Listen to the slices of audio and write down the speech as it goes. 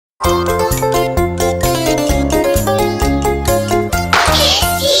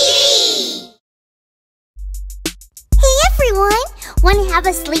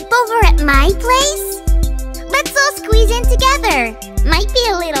a sleepover at my place? Let's all squeeze in together. Might be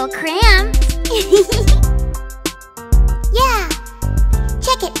a little cramped. Yeah.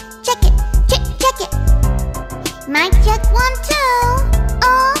 Check it, check it, check it. Mic check 1, 2.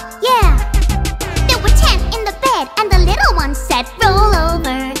 Oh, yeah. There were 10 in the bed, and the little one said, roll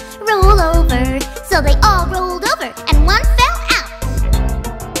over, roll over. So they all rolled over, and one fell out.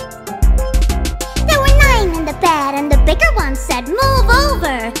 There were 9 in the bed, and the bigger one said, move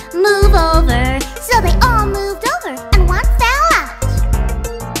over, move over. So they all moved over, and one fell out.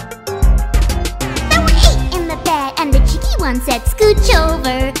 There were 8 in the bed, and the cheeky one said, scooch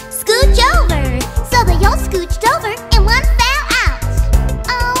over, scooch over. So they all scooched over, and one fell out.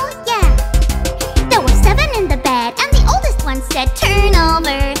 Oh, yeah. There were 7 in the bed, and the oldest one said, turn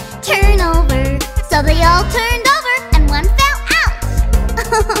over, turn over. So they all turned over, and one fell out.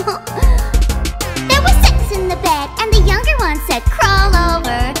 There were 6 in the bed, and the younger one said, crawl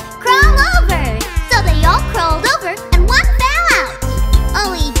over, crawl over. So they all crawled over, and one fell out.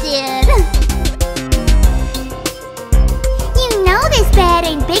 Oh, he did. You know this bed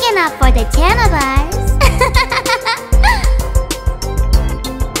ain't big enough for the 10 of us.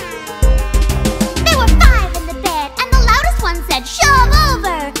 There were 5 in the bed, and the loudest one said, shove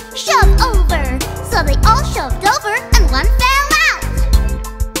over, shove over. So they all shoved over, and one fell out.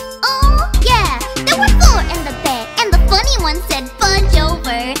 Oh, yeah. There were 4 in the bed, and the funny one said, budge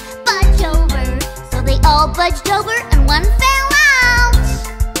over, budge over. So they all budged over, and one fell out.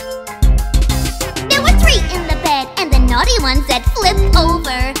 There were 3 in the bed, and the naughty one said, flip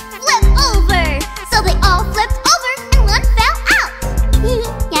over, flip over. So they all flipped over, and one fell out.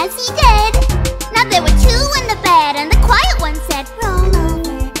 Yes, he did. Now there were 2 in the bed, and the quiet one said, roll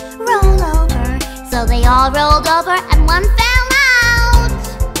over, roll over. So they all rolled over, and one fell out.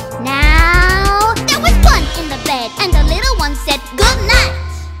 Now there was 1 in the bed, and the little one said, good night.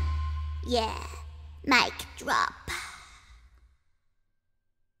 Yeah, mic drop.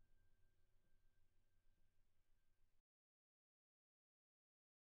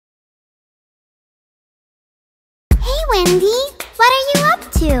 Hey, Wendy, what are you up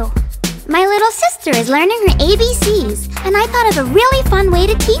to? My little sister is learning her ABCs, and I thought of a really fun way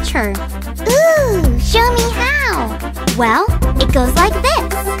to teach her. Ooh, show me how. Well, it goes like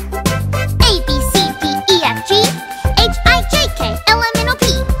this. A, B, C, D, E, F, G, H, I, J, K, L, M, N, O, P,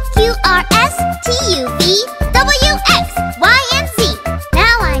 Q, R, S, T, U, V, W, X, Y, and Z.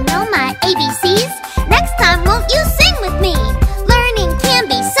 Now I know my ABCs. Next time, won't you sing with me? Learning can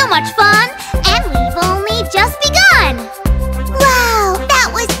be so much fun, and we've only just begun. Wow, that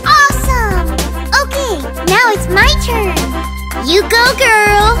was awesome! Okay, now it's my turn. You go,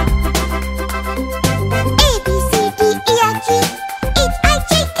 girl! A, B, C, D, E, F, G, H, I,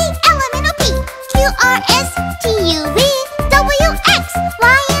 J, K, L, M, N, O, P, Q, R, S, T, U, V, W, X,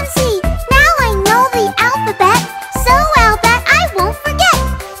 Y, and Z. Now I know the alphabet so well that I won't forget.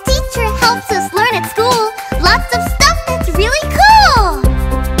 Teacher helps us learn at school. Lots of stuff that's really cool.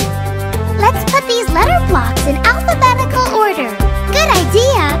 Let's put these letter blocks in alphabetical order. Good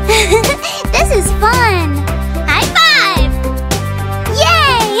idea. This is fun. High five!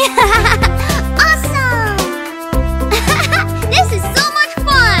 Yay! Awesome! This is so much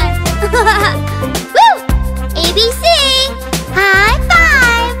fun. Woo! ABC! High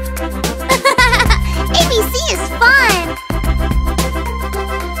five! ABC is fun.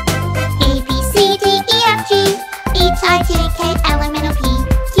 A, B, C, D, E, F, G, H, I, J, K, L, M, N, O, P,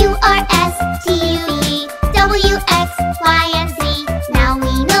 Q, R, S, T, U, V, W, X, Y, and Z. Now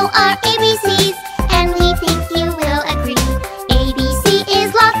we know our ABCs, and we think you will agree. ABC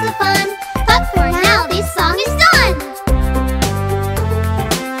is lots of fun, but for now this song is done.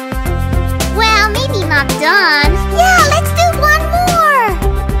 Well, maybe not done. Yeah, let's do one more.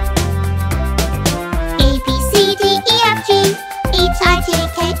 A, B, C, D, E, F, G, H, I, J,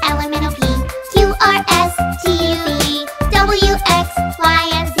 K, L, M, N, O, P, Q, R, S, T, U, V, W, X, Y,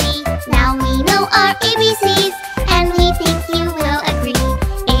 and Z. Now we know our ABCs, and we think you will agree.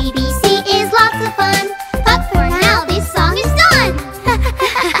 ABC is lots of fun, but for now this song is done.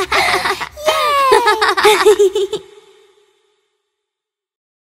 Yay!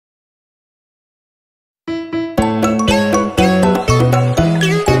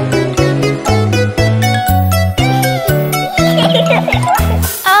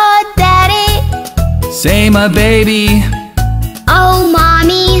 Oh, Daddy. Say, my baby. Oh,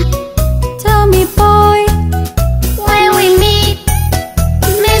 Mommy. Tell me, boy, when we meet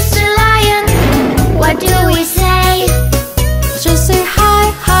Mr. Lion, what do we say? Just say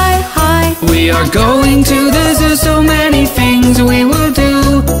hi, hi, hi. We are going to the zoo, so many things we will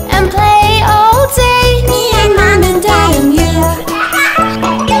do. And play all day, me and Mom and Dad and you.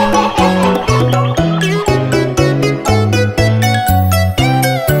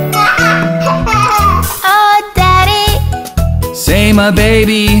 Say my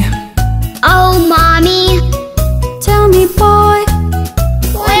baby. Oh, Mommy. Tell me, boy,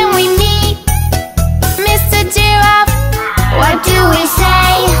 When we meet Mr. Giraffe, what do we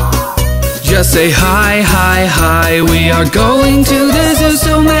say? Just say hi, hi, hi. We are going to the zoo,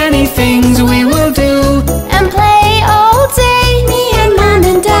 so many things we will do. And play all day, me and Mom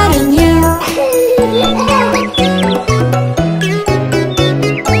and Dad and you.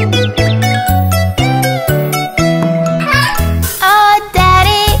 Oh,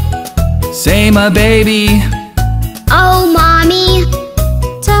 Daddy. Say my baby. Oh, Mommy.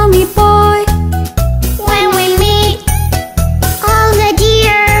 Tell me, boy, When we meet all the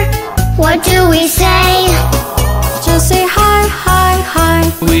deer, what do we say? just say hi, hi,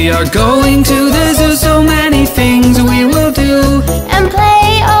 hi. We are going to the zoo, so many things we will do. And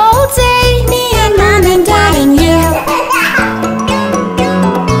play all day, Me and Mom and Dad and you.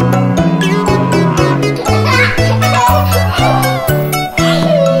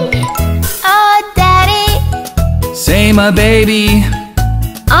 Oh, Daddy. Say my baby.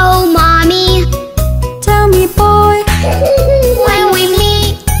 Oh, Mommy. Tell me, boy, When we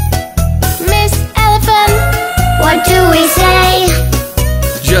meet Miss Elephant, what do we say?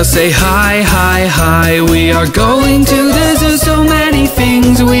 Just say hi, hi, hi. We are going to the zoo, so many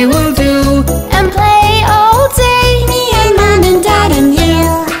things we will do. And play all day, me and Mom and Dad and you.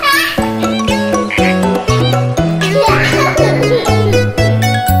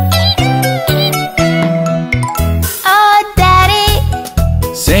 Oh,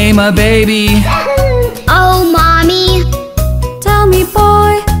 Daddy. Say my baby. Oh, Mommy. Tell me,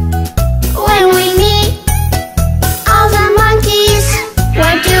 boy, When we meet all the monkeys,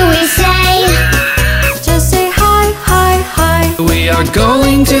 what do we say? just say hi, hi, hi. We are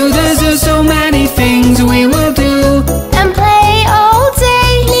going to the zoo, so many things we will do. And play all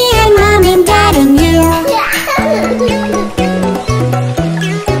day, Me and Mom and Dad and you.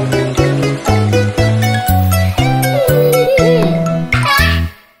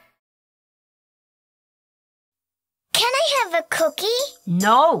 Can I have a cookie?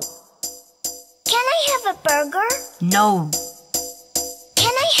 No, Can I have a burger? no,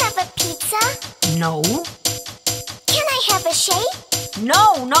 Can I have a pizza? no, Can I have a shake?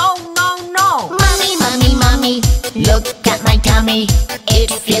 no, no, no, no. Mommy, mommy, mommy, look at my tummy.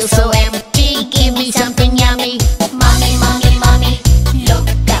 It feels so empty, give me something yummy. Mommy, mommy, mommy, look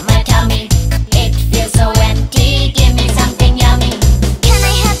at my tummy. It feels so empty, give me something yummy. Can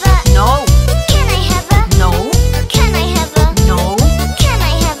I have a? No, Can I have a? no, Can I have a? no, Can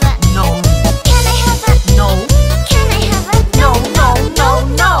I have a? no, Can I have a? no, Can I have a? no, no, no,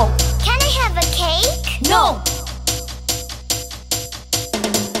 no. Can I have a cake? No,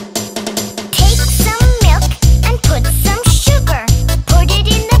 Take some milk and put some sugar. Put it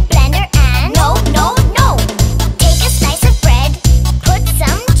in the blender and no, no, no. Take a slice of bread, put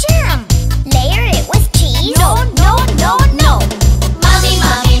some jam. Layer it with cheese. No, no, no, no. Mommy,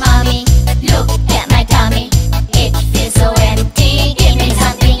 mommy, mommy, look at my tummy. It feels so empty, give me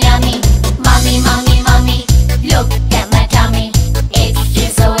something yummy. Mommy, mommy, mommy, look at my tummy. It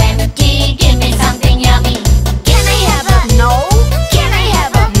feels so empty, give me something yummy. Can I have a? no, Can I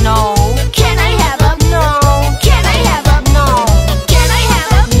have a? no, Can I have a? no, Can I have a? no, Can I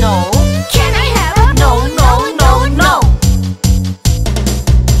have a? no, Can I have a? no, no, no, no.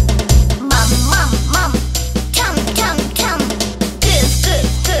 Mum, mum, mum. Tum, tum, tum. Goof, goof,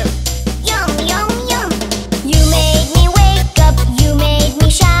 goof. Yum, yum, yum. You made me wake up. You made me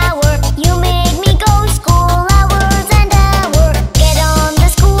shower. You made me go school hours and hours. Get on the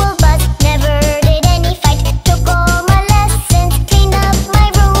school bus. Never did any fight. Took all my lessons. Cleaned up my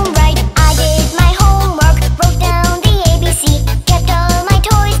room right. I did my homework. Wrote down the ABC. Kept all my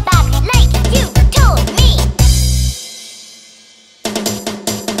toys back like you told me.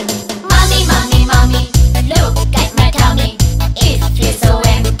 Mommy, mommy, mommy, look at my tummy. It feels so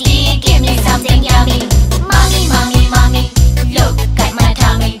empty, give me something yummy. Mommy, mommy, mommy, look at my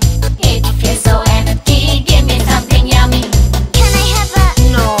tummy. It feels so empty, give me something yummy. Can I have a?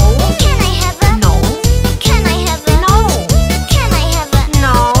 No, Can I have a? no, Can I have a? no, Can I have a?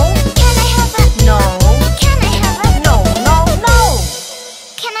 no, Can I have a? no, Can I have a? no, no, no.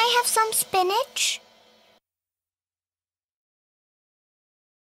 Can I have some spinach?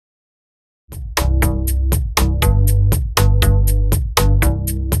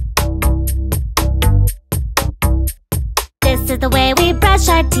 This is the way we brush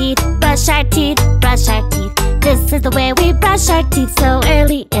our teeth, brush our teeth, brush our teeth. This is the way we brush our teeth so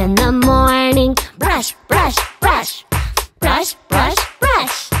early in the morning. Brush, brush, brush, brush, brush,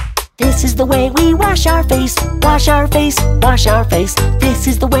 brush. This is the way we wash our face, wash our face, wash our face. This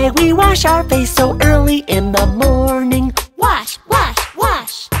is the way we wash our face so early in the morning. Wash, wash,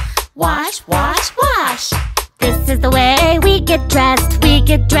 Wash, wash, wash. This is the way we get dressed. We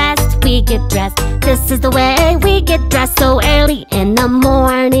get dressed, we get dressed. This is the way we get dressed so early in the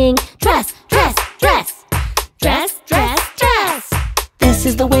morning. Dress, dress, dress. Dress, dress, dress. This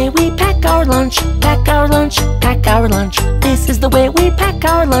is the way we pack our lunch. Pack our lunch, pack our lunch. This is the way we pack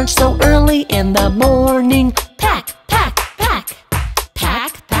our lunch so early in the morning. Pack, pack, pack.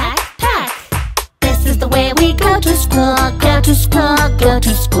 Pack, pack, pack. This is the way we go to school. Go to school, go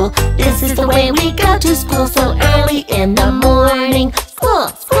to school. This is the way we go to school so early in the morning. School,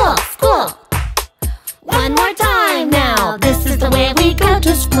 school, school. One more time now. This is the way we go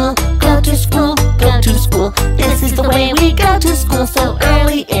to school. Go to school, go to school. This is the way we go to school so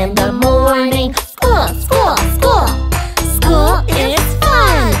early in the morning. School, school, school. School is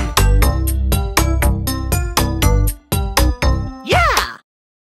fun. Yeah.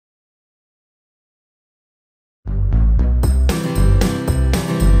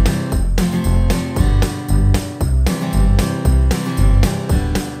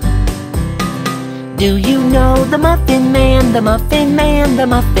 Do you know the Muffin Man, the Muffin Man, the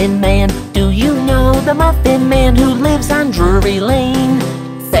Muffin Man? Do you know the Muffin Man who lives on Drury Lane?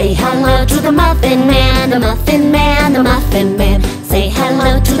 Say hello to the Muffin Man, the Muffin Man, the Muffin Man. Say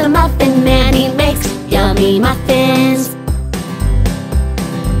hello to the Muffin Man, he makes yummy muffins.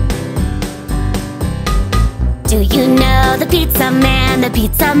 Do you know the Pizza Man, the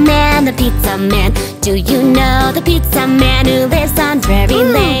Pizza Man, the Pizza Man? Do you know the Pizza Man who lives on Drury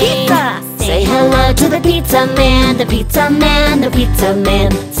Lane? Pizza! Say hello to the Pizza Man, the Pizza Man, the Pizza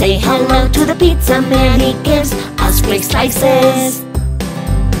Man. Say hello to the Pizza Man, he gives us great slices.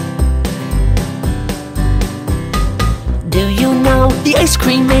 Do you know the Ice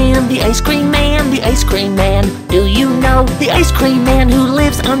Cream Man, the Ice Cream Man, the Ice Cream Man? Do you know the Ice Cream Man who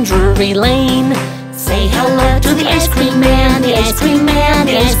lives on Drury Lane? Say hello to the Ice Cream Man, the Ice Cream Man,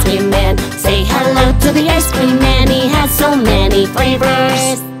 the Ice Cream Man. Say hello to the Ice Cream Man, he has so many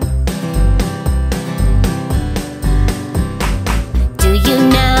flavors. Do you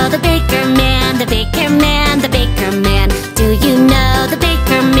know the Baker Man, the Baker Man, the Baker Man? Do you know the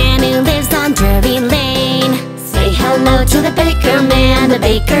Baker Man who lives on Drury Lane? Say hello to the Baker Man, the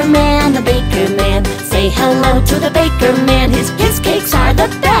Baker Man, the Baker Man. Say hello to the Baker Man, his cakes are the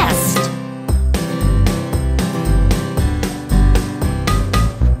best.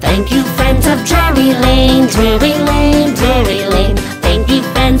 Thank you, friends of Drury Lane, Drury Lane, Drury Lane. Thank you,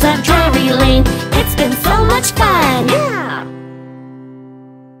 friends of Drury Lane. It's been so much fun. Yeah.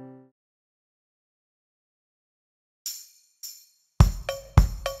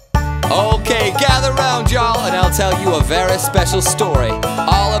 Okay, gather round, y'all, and I'll tell you a very special story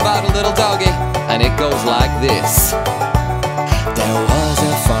all about a little doggy, and it goes like this. There was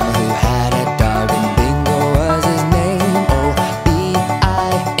a farmer who had a dog, and Bingo was his name. Oh,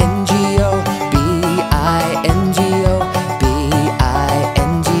 B-I-N-G-O, B-I-N-G-O,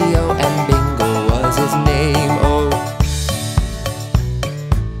 B-I-N-G-O, and Bingo was his name. Oh.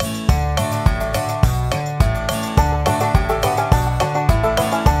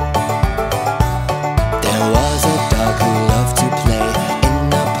 There was a dog who loved to play in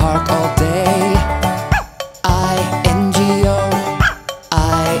the park all day. I-N-G-O,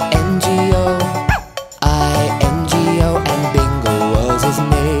 I-N-G-O, I-N-G-O, and Bingo was his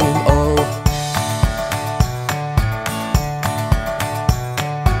name. Oh.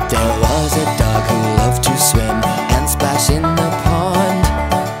 There was a dog who loved to swim and splash in the pond.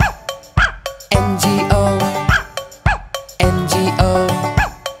 N-G-O, N-G-O,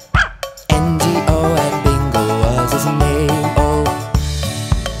 N-G-O, and Bingo was his name. Oh.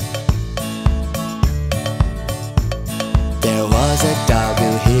 There was a dog who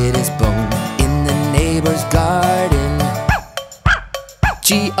hid his bone in the neighbor's garden.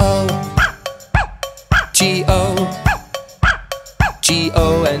 G-O, G-O,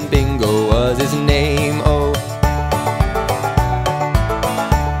 G-O, and Bingo was his name. Oh.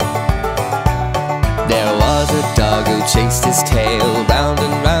 There was a dog who chased his tail, round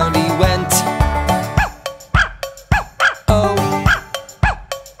and round he went. Oh,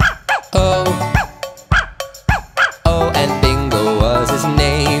 oh, oh, and Bingo was his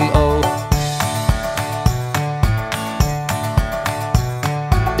name. Oh.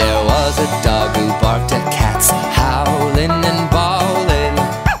 There was a dog who barked at cats, howling and bawling.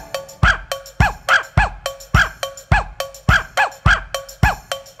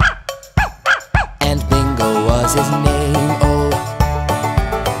 And Bingo was his name. Oh.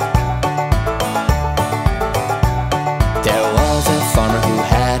 There was a farmer who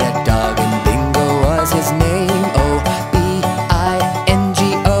had a dog, and Bingo was his name. Oh,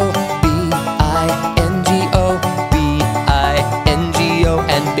 B-I-N-G-O, B-I-N-G-O, B-I-N-G-O,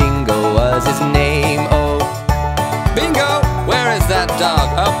 and Bingo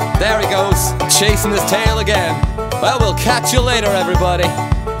chasing his tail again. Well, we'll catch you later, everybody.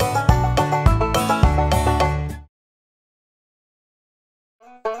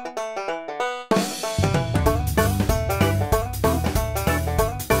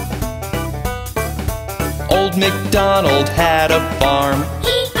 Old MacDonald had a farm,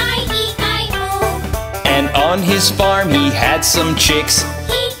 E-I-E-I-O, and on his farm he had some chicks.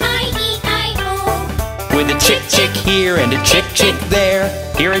 E-I-E-I-O, With a chick chick here and a chick chick there,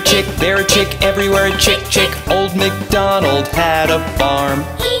 here a chick, there a chick, everywhere a chick chick. Old MacDonald had a farm.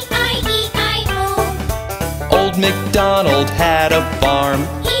 E-I-E-I-O, Old MacDonald had a farm,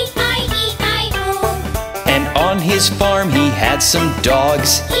 E-I-E-I-O, and on his farm he had some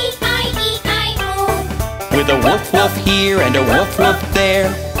dogs. E-I-E-I-O, With a woof woof here and a woof woof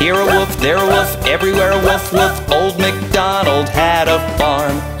there, here a woof, there a woof, everywhere a woof woof. Old MacDonald had a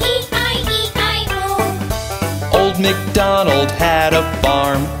farm. E-I-E-I-O, Old MacDonald had a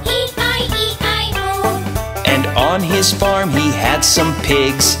farm, E-I-E-I-O, and on his farm he had some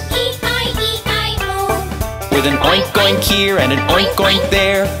pigs. E-I-E-I-O, With an oink oink here and an oink oink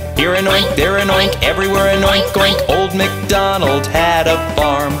there, here an oink, there an oink, everywhere an oink oink. Old MacDonald had a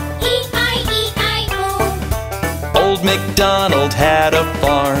farm. E-I-E-I-O, Old MacDonald had a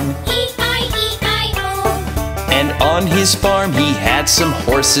farm, E-I-E-I-O, and on his farm he had some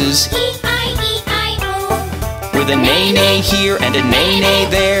horses. E-I-E-I-O, With a neigh-neigh here and a neigh-neigh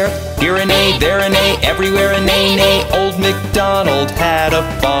there, here a neigh, there a neigh, everywhere a neigh-neigh. Old MacDonald had a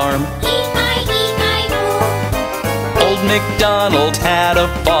farm. E-I-E-I-O, Old MacDonald had a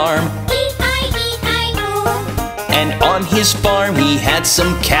farm, E-I-E-I-O, and on his farm he had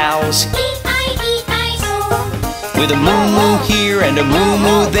some cows. E-I-E-I-O, With a moo-moo here and a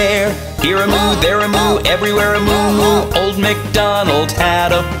moo-moo there, here a moo, there a moo, everywhere a moo-moo. Old MacDonald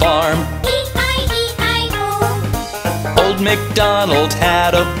had a farm. E-I-E-I-O, Old MacDonald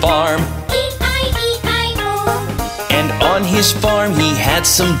had a farm, E-I-E-I-O, and on his farm he had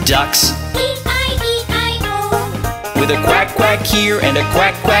some ducks. E-I-E-I-O, With a quack quack here and a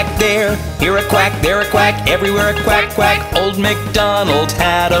quack quack there, here a quack, there a quack, everywhere a quack quack. Old MacDonald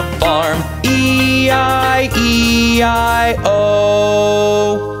had a farm. E-I-E-I-O.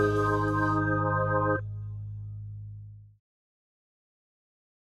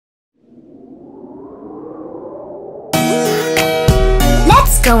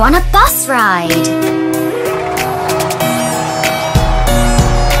 Let's go on a bus ride.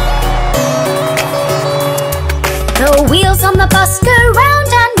 The wheels on the bus go round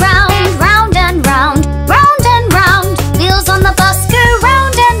and round, round and round, round and round. Wheels on the bus go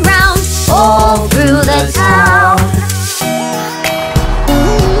round and round, all through the town.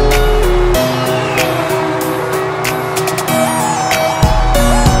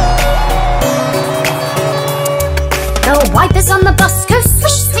 The wipers on the bus go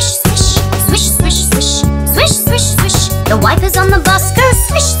swish, swish, swish, swish, swish, swish, swish, swish, swish. The wipers on the bus go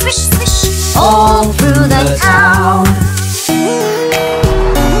swish, swish, swish, all through the town.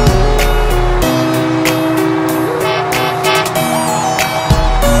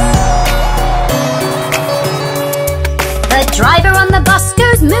 The driver on the bus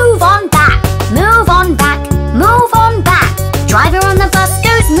goes move on back, move on back, move on back. Driver on the bus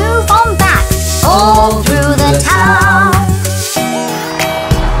goes move on back, all through the town.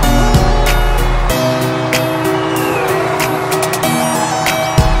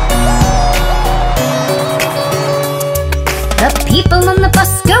 The people on the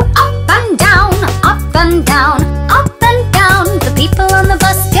bus go up and down, up and down, up and down. The people on the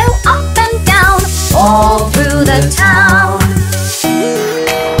bus go up and down, all through the town.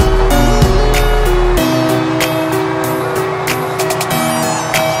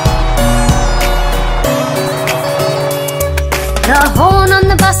 The horn on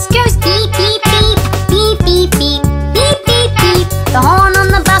the bus goes beep, beep, beep, beep, beep, beep, beep, beep, beep. The horn on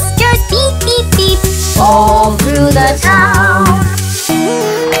the bus goes beep, beep, beep, all through the town.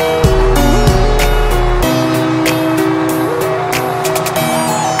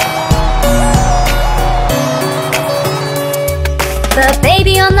 The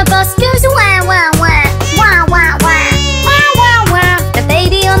baby on the bus goes wah, wah, wah, wah, wah, wah, wah, wah, wah. The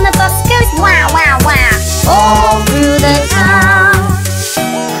baby on the bus goes wah, wah, wah, all through the town.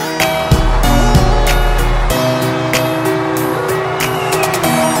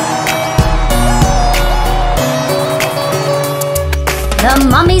 The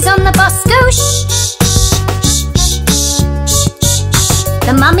mummies on the bus go shh, shh, shh, shh, shh, shh, shh, shh.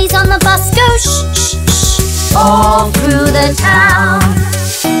 The mummies on the bus go shh, shh, shh, all through the town.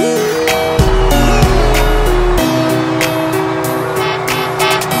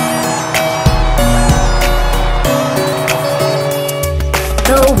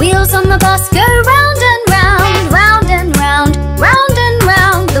 The wheels on the bus go round and round, round and round, round and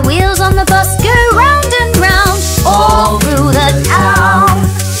round. The wheels on the bus go round and round, all through the town.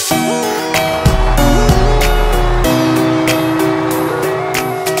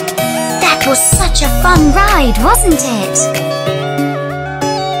 That was such a fun ride, wasn't it?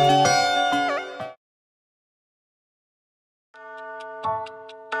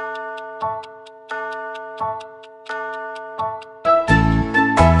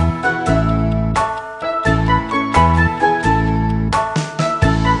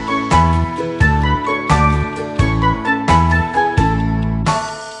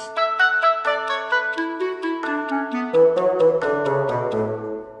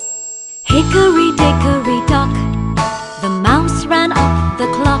 Hickory-dickory-dock, the mouse ran up the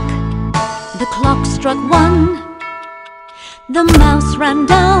clock. The clock struck 1. The mouse ran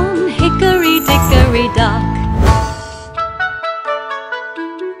down hickory-dickory-dock.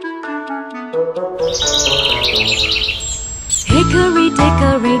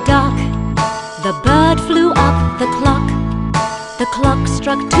 Hickory-dickory-dock, the bird flew up the clock. The clock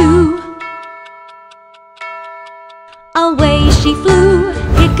struck 2. Away she flew,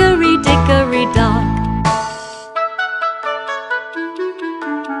 hickory-dickory-dock.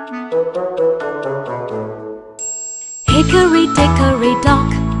 Hickory-dickory-dock,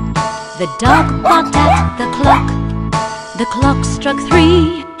 the dog barked at the clock. The clock struck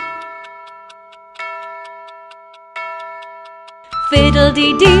 3.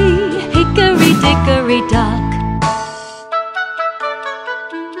 Fiddle-dee-dee, hickory-dickory-dock.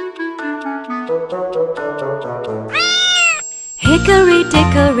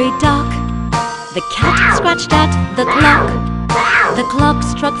 Hickory-dickory-dock, the cat scratched at the clock. The clock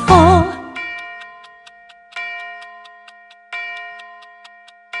struck 4.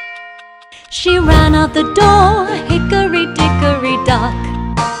 She ran out the door, hickory-dickory-dock.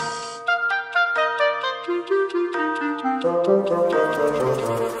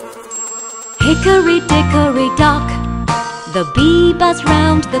 Hickory-dickory-dock, the bee buzzed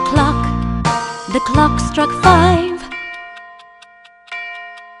round the clock. The clock struck 5.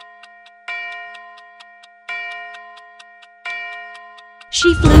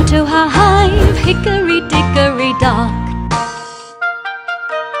 She flew to her hive, hickory-dickory-dock.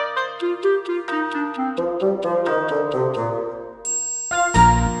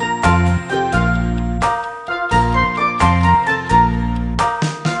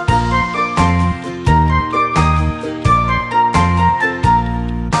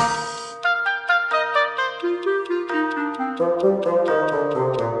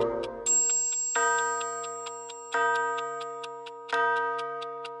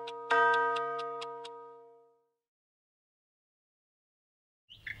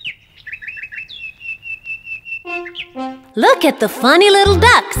 Look at the funny little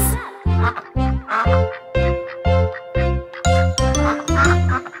ducks.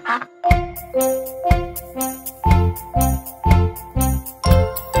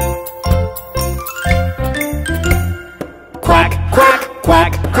 Quack, quack,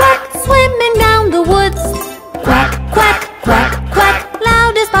 quack, quack. Swimming down the woods. Quack, quack, quack, quack.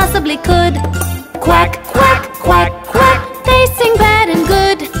 Loud as possibly could. Quack, quack, quack, quack. They sing bad and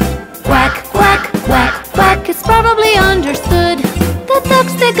good. Quack, quack, quack, quack. It's probably understood. The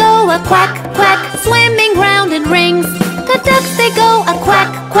ducks they go a quack, quack, swimming round in rings. The ducks they go a quack,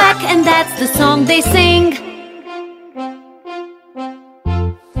 quack, and that's the song they sing.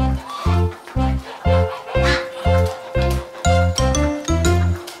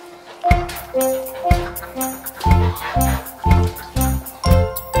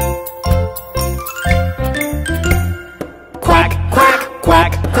 Quack, quack,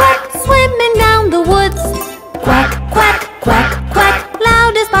 quack, quack. Swimming down the woods. Quack, quack, quack, quack.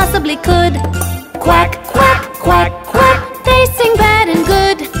 Loud as possibly could. Quack, quack, quack, quack. They sing bad and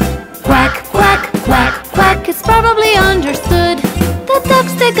good. Quack, quack, quack, quack. It's probably understood. The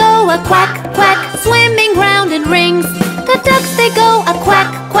ducks they go a quack, quack, swimming round in rings. The ducks they go a quack,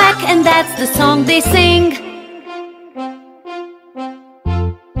 quack, and that's the song they sing.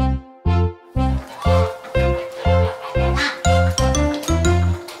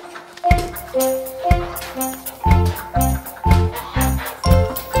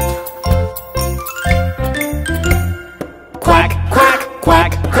 Quack, quack,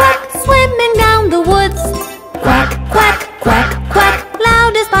 quack, quack. Swimming down the woods. Quack, quack, quack, quack.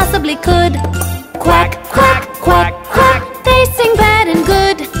 Loud as possibly could. Quack, quack, quack, quack. They sing bad and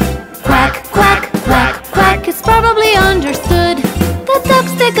good. Quack, quack, quack, quack. It's probably understood. The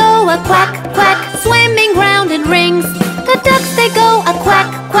ducks they go a quack, quack, swimming round in rings. The ducks they go a quack,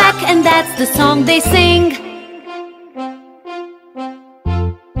 quack, and that's the song they sing.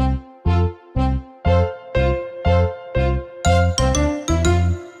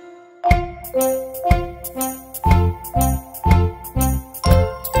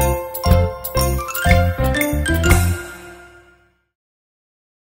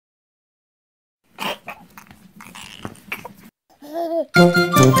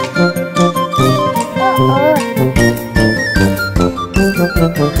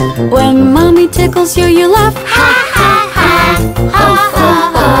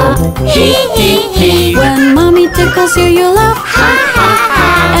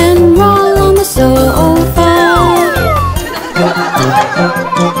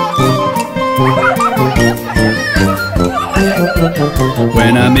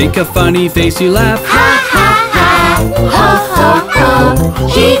 make a funny face, you laugh. Ha ha ha, ho ho ho,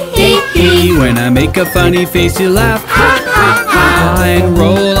 hee hee hee. When I make a funny face, you laugh. Ha ha ha, and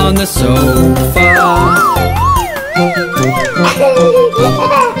roll on the sofa.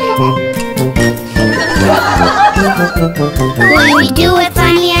 When we do a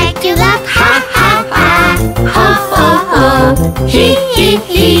funny act, you laugh. Ha ha ha, ho ho ho, hee hee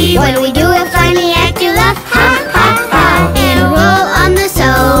hee. When we do a funny act, you laugh. Ha ha ha, and roll on the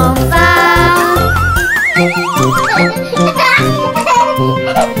sofa.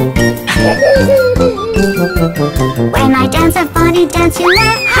 When I dance a funny dance, you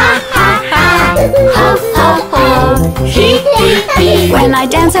laugh. Ha ha ha, ho ho ho, hee hee hee. When I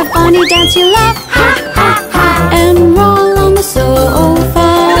dance a funny dance, you laugh. Ha ha ha, And roll on the sofa.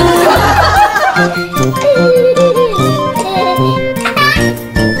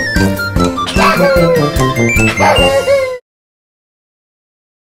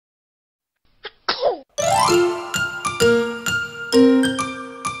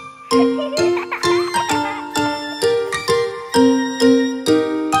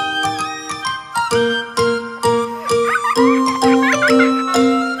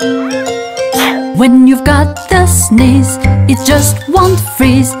 When you've got the sneeze, it just won't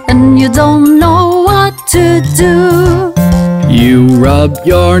freeze, and you don't know what to do. You rub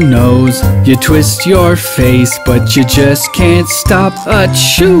your nose, you twist your face, but you just can't stop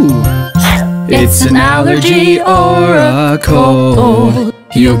achoo. It's an allergy or a cold.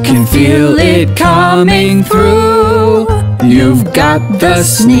 You can feel it coming through. You've got the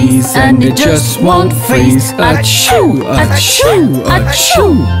sneeze and it just won't freeze. Achoo, achoo,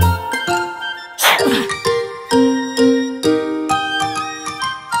 achoo.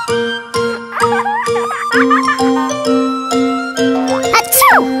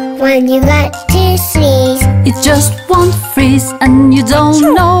 achoo! When you like to sneeze, It just won't freeze, and you don't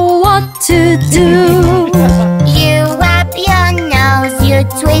know what to do. you rub your nose, you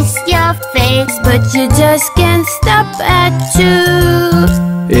twist your face, but you just can't stop achoo.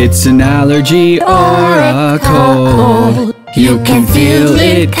 It's an allergy or a cold. You can feel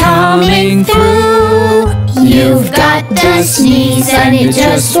it coming through. You've got the sneeze and it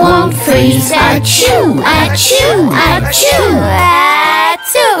just won't freeze. Achoo, achoo, achoo.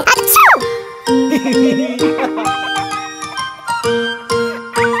 Achoo! Achoo!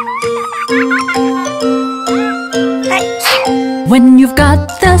 When you've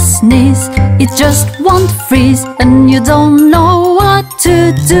got the sneeze, it just won't freeze, and you don't know what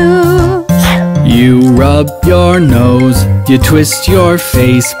to do. You rub your nose, you twist your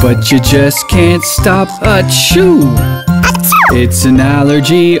face, but you just can't stop achoo. It's an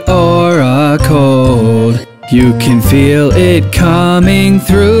allergy or a cold. You can feel it coming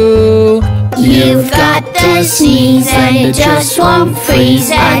through. You've got the sneeze and it just won't freeze.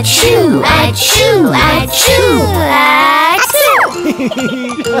 Achoo, achoo, achoo.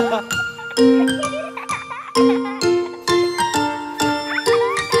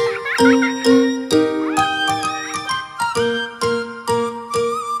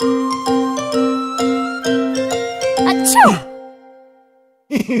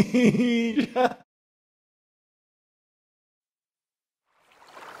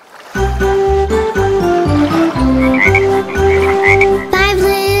 Five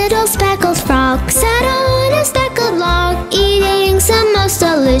little speckled frogs sat on a speckled log, eating some most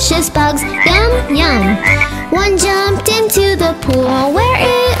delicious bugs. Yum, yum. One jumped into the pool where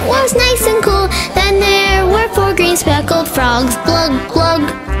it was nice and cool. Then there were four green speckled frogs. Glug, glug.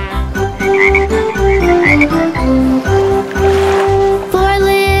 Four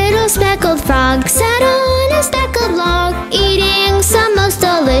little speckled frogs sat on a speckled log, eating some most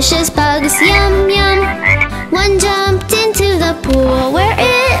delicious bugs. Yum, yum. One jumped into the pool where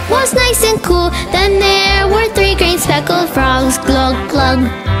it was nice and cool. Then there were three green speckled frogs. Glug, glug.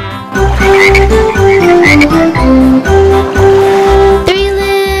 Three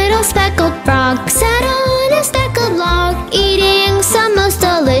little speckled frogs sat on a speckled log, eating some most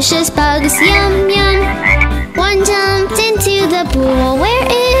delicious bugs. Yum, yum. One jumped into the pool where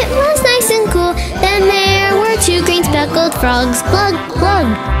it was nice and cool. Then there were two green speckled frogs. Glug, glug.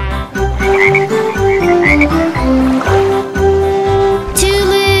 Two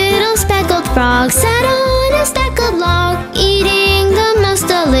little speckled frogs sat on a speckled log, eating the most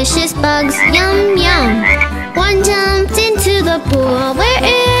delicious bugs. Yum, yum. One jumped into the pool where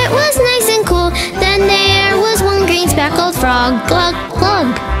it was nice and cool. Then there was one green speckled frog. Glug, glug.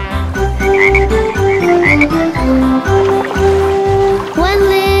 One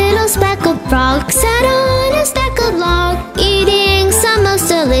little speckled frog sat on a speckled log, eating some most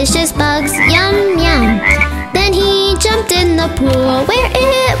delicious bugs. Yum, yum. Then he jumped in the pool where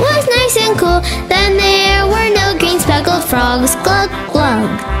it cool. Then there were no green speckled frogs. Glug,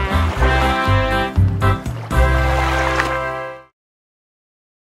 glug.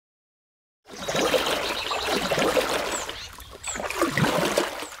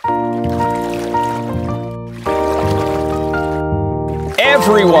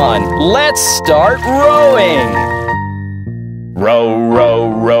 Everyone, let's start rowing! Row, row,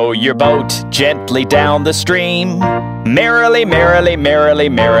 row your boat gently down the stream. Merrily, merrily, merrily,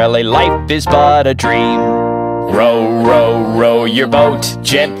 merrily, life is but a dream. Row, row, row your boat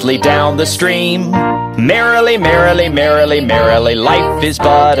gently down the stream. Merrily, merrily, merrily, merrily, life is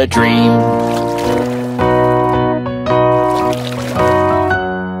but a dream.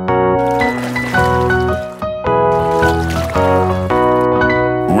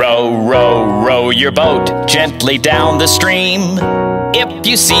 Row your boat gently down the stream. If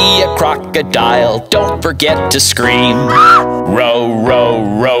you see a crocodile, don't forget to scream. Row,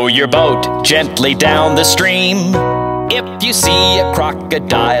 row, row your boat gently down the stream. If you see a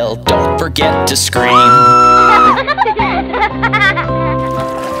crocodile, don't forget to scream.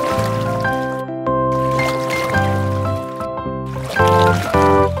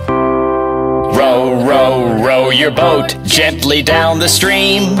 Row, row, row your boat gently down the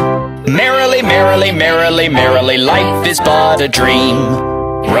stream. Merrily, merrily, merrily, merrily, life is but a dream.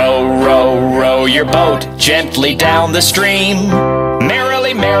 Row, row, row your boat gently down the stream.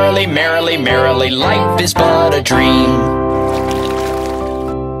 Merrily, merrily, merrily, merrily, life is but a dream.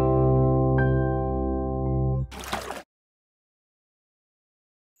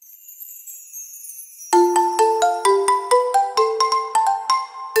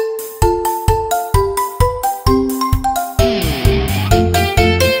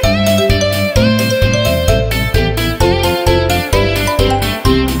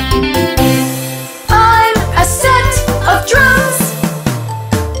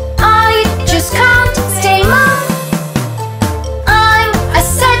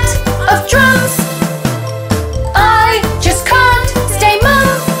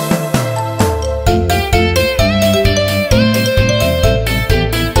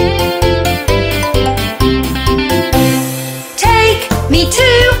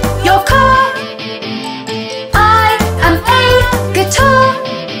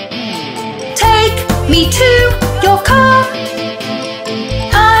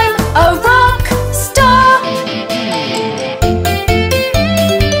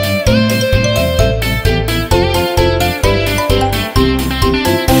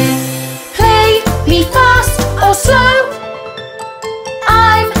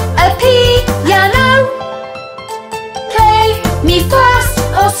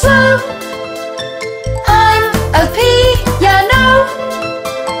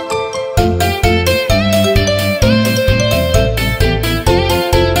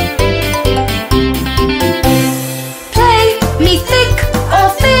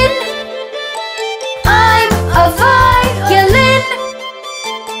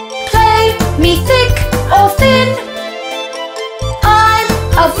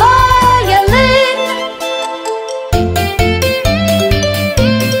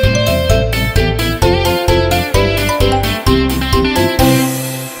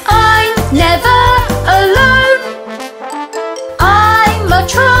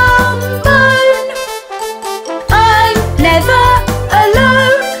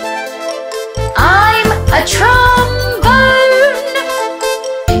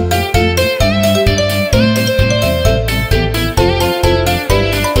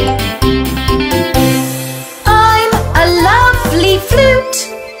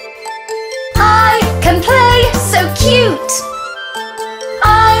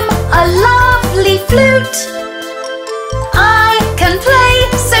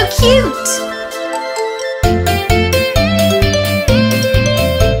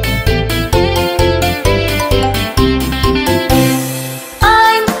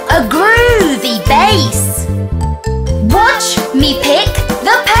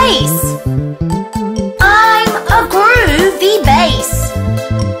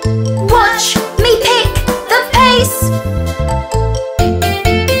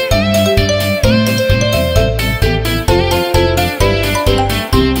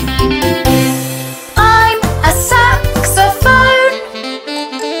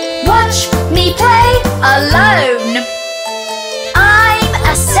 Watch me play a